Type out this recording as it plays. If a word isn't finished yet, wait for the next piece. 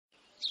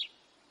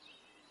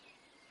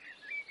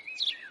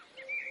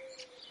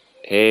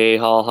Hey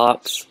Hall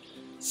Hawks.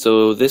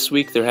 So this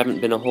week there haven't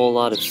been a whole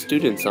lot of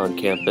students on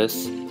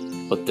campus,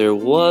 but there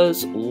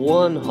was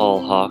one Hall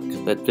Hawk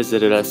that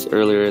visited us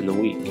earlier in the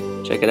week.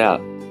 Check it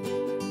out.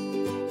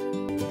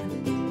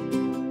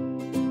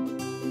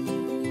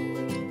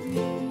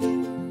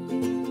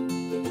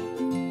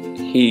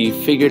 He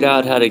figured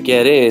out how to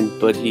get in,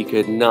 but he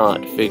could not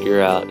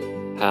figure out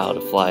how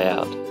to fly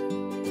out.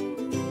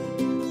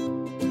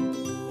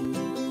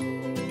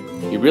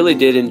 He really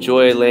did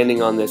enjoy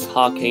landing on this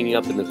hawk hanging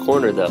up in the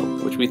corner though,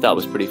 which we thought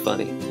was pretty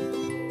funny.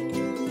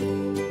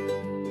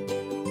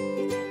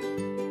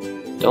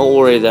 Don't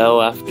worry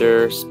though,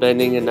 after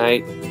spending a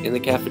night in the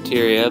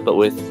cafeteria but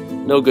with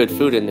no good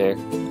food in there,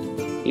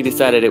 he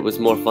decided it was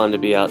more fun to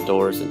be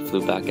outdoors and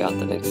flew back out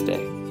the next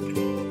day.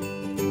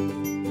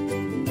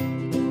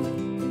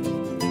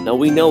 Now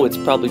we know it's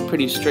probably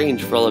pretty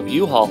strange for all of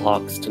you Hall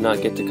Hawks to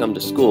not get to come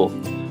to school,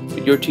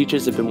 but your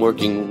teachers have been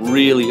working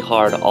really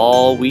hard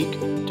all week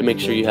to make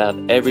sure you have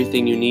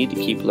everything you need to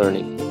keep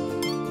learning.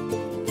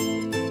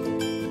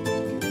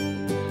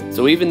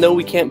 So even though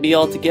we can't be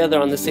all together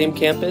on the same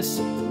campus,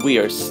 we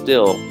are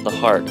still the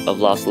heart of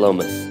Las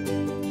Lomas.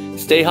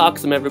 Stay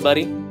Hawksome,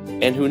 everybody,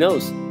 and who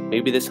knows,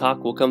 maybe this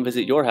hawk will come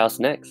visit your house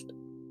next.